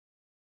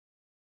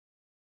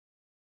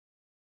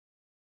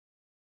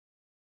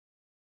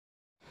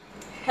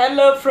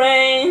Hello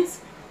friends,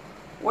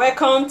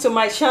 welcome to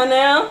my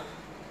channel.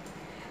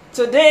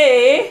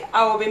 Today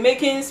I will be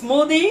making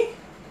smoothie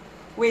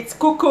with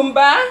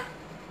cucumber,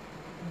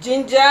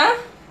 ginger,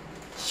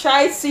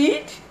 chia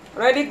seed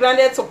ready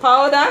grinded to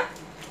powder,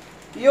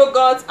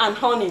 yogurt and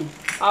honey.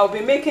 I will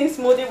be making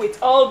smoothie with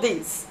all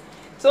this,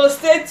 so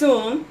stay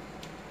tuned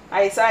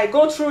as I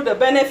go through the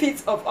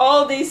benefits of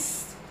all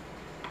this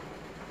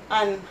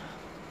and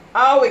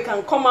how we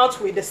can come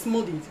out with the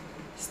smoothie.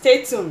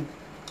 Stay tuned.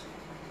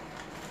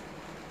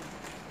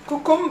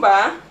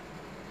 Cucumber,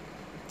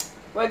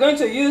 we're going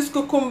to use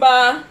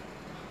cucumber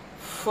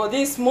for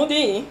this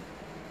smoothie.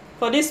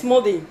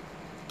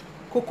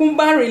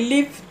 Cucumber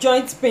relieve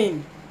joint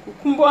pain.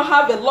 Cucumber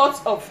have a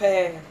lot of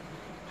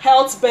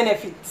health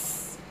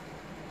benefits.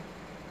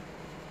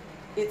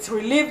 It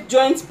relieves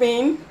joint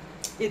pain,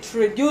 it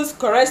reduces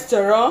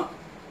cholesterol,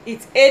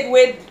 it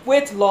aids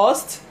weight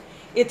loss,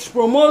 it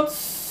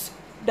promotes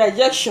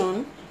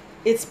digestion,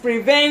 it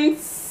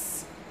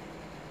prevents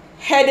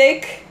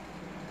headache,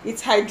 it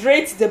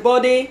hydrates the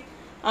body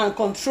and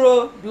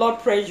control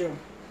blood pressure.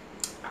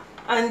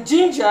 And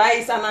ginger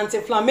is an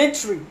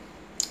anti-inflammatory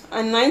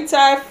and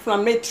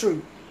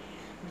anti-inflammatory.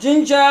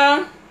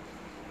 Ginger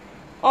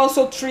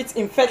also treats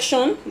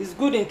infection, is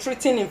good in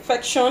treating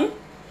infection.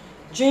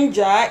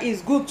 Ginger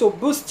is good to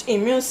boost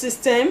immune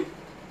system,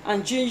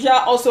 and ginger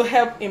also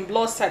help in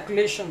blood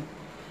circulation.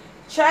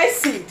 Chia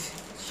seed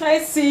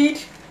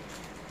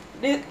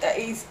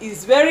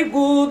is very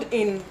good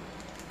in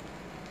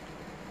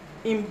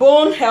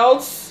bone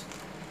health.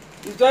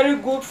 It's very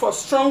good for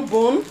strong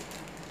bone.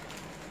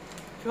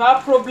 If you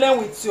have problem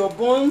with your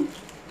bone,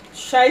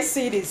 chia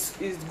seed is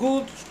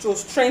good to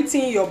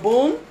strengthen your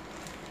bone.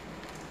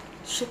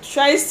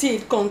 Chia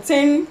seed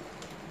contain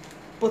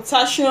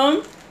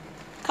potassium,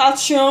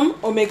 calcium,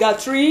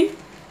 omega-3,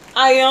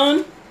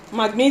 iron,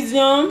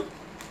 magnesium,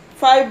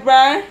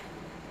 fiber,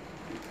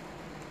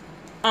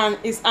 and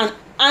is an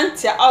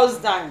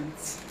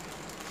antioxidant.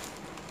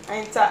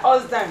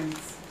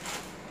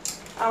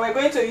 And we're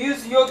going to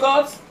use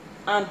yogurt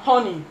and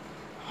honey.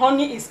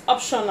 Honey is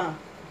optional.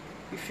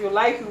 If you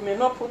like, you may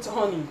not put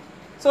honey.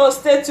 So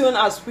stay tuned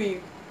as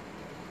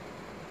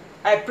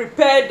I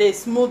prepare the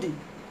smoothie.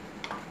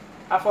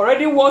 I've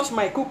already washed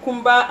my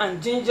cucumber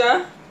and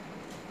ginger.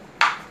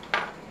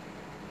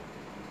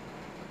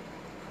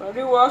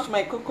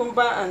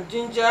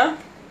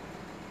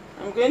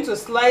 I'm going to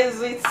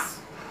slice it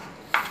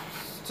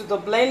to the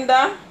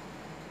blender.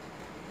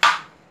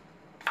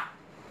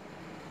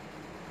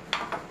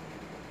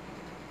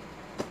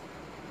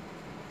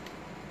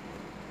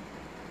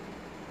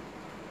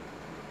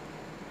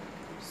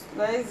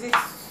 Slice it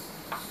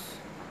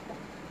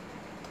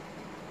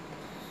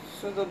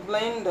to the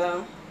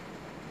blender.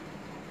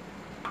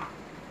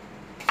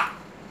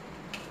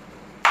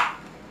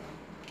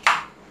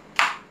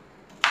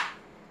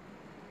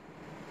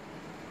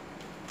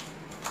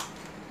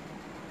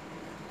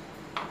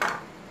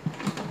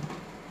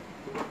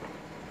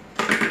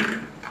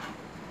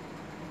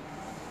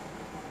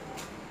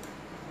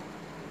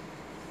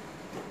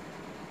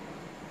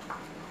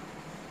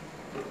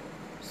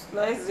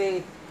 Slice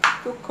the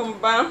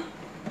cucumber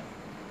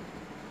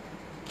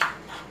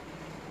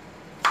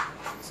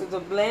to the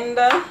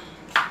blender.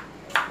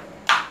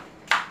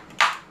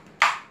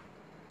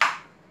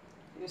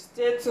 You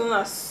stay tuned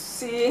and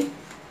see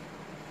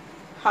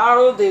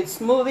how the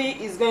smoothie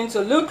is going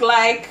to look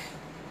like.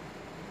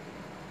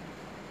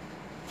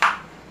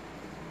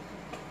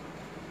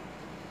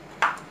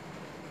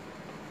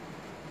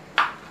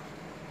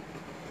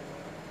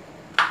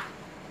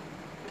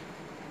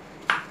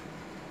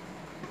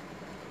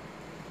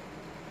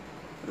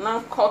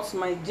 Now cut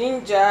my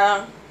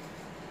ginger.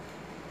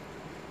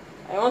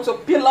 I want to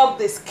peel off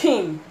the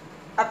skin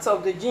out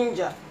of the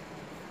ginger.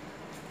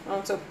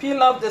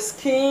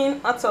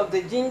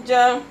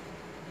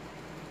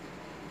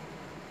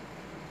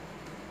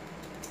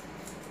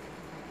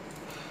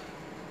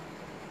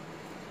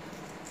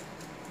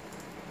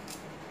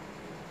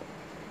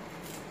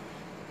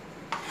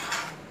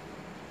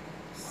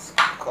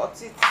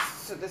 Cut it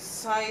to the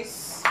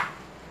size.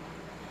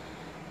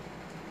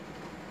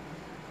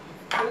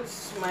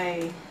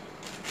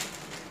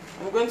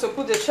 I'm going to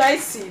put the chia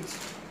seed.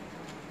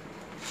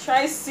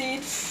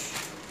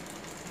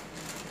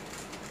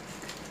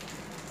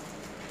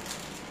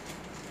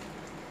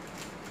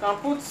 Can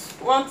put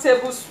 1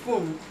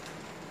 tablespoon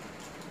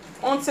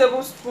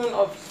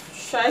of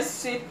chia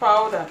seed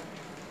powder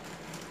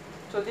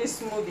to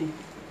this smoothie.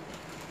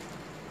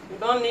 You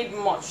don't need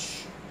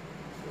much.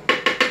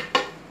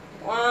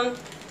 1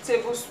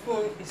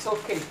 tablespoon is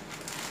okay.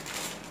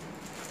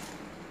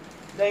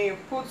 Then you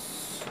put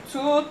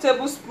 2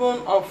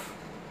 tablespoons of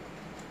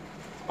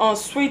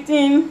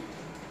unsweetened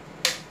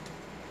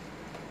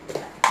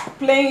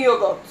plain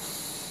yogurt.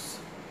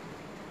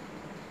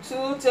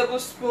 2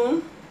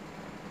 tablespoons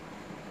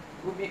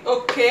will be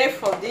okay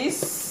for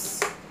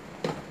this.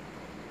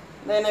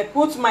 Then I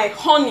put my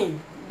honey.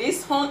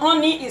 This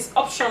honey is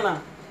optional.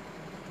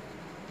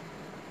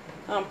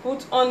 And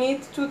put on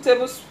it 2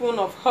 tablespoons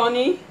of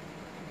honey.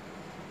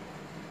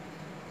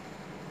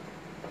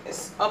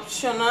 It's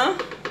optional.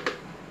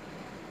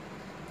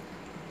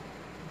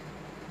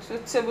 2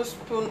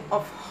 tablespoons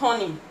of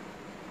honey.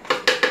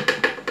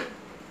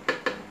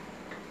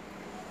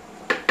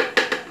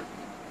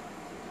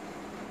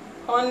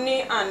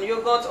 Honey and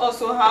yogurt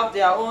also have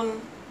their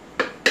own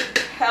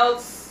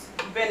health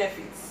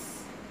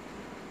benefits,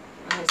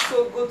 and it's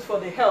so good for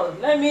the health.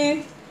 Let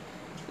me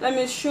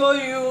show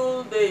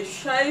you the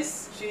chia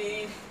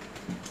seed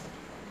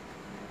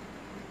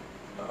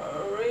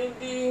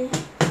already.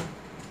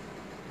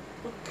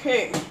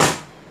 Okay,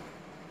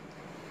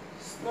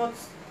 it's not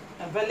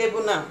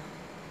available now,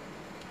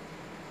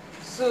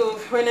 so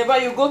whenever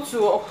you go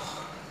to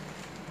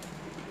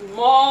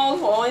mall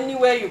or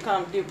anywhere you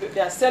can, they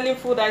are selling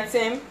food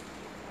item,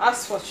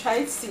 ask for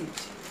chia seed,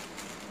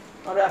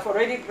 or they have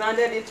already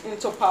grounded it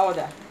into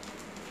powder.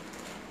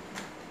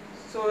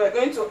 So we're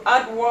going to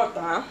add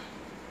water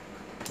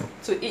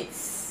to it.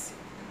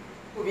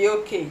 Will be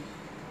okay.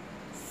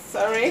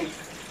 Sorry,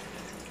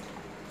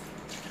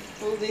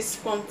 put this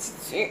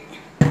quantity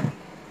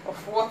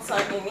of water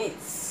in it.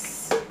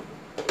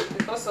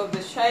 Because of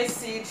the chia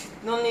seed,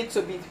 no need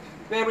to be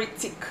very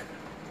thick.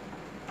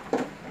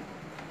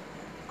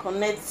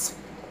 Connect.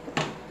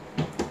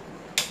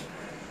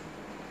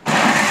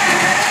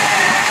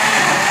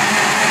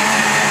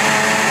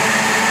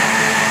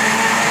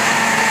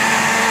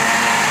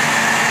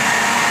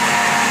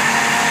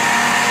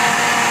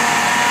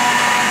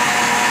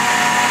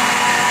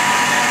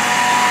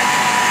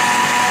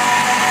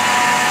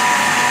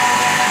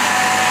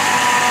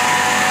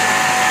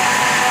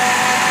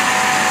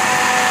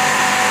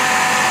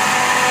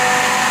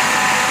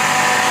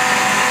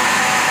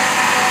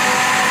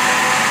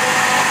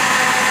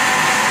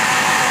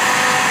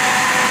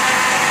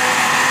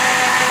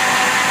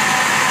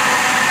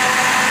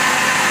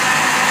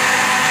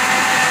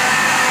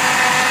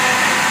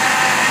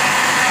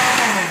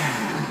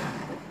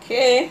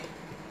 Okay,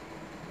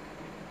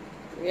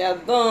 we are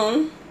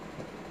done.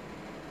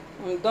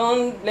 I'm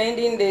done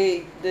blending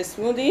the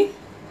smoothie.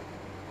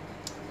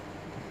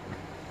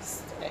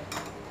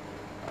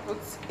 Put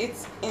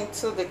it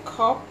into the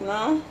cup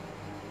now.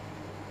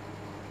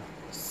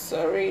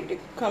 Sorry, the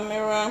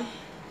camera.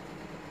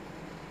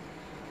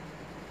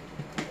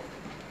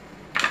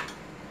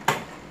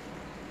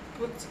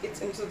 Put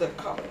it into the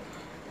cup.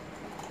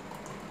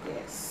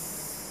 Yes.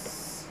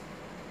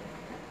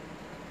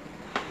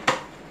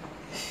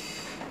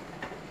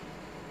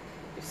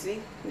 See,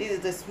 this is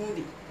the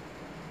smoothie.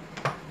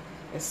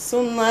 It's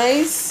so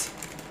nice.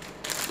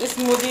 This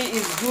smoothie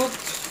is good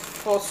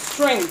for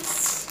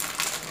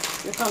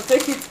strength. You can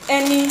take it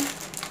any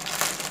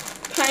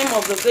time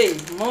of the day,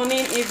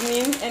 morning,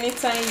 evening,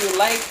 anytime you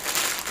like,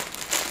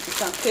 you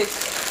can take.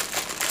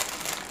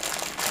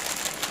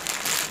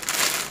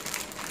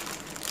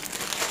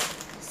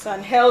 It's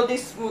an healthy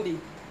smoothie.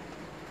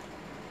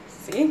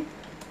 See?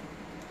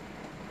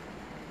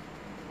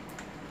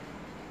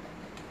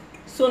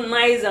 So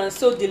nice and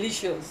so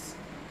delicious.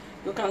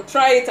 You can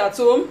try it at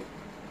home.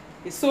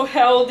 It's so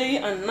healthy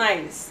and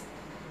nice.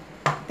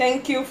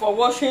 Thank you for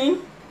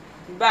watching.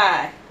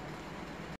 Bye.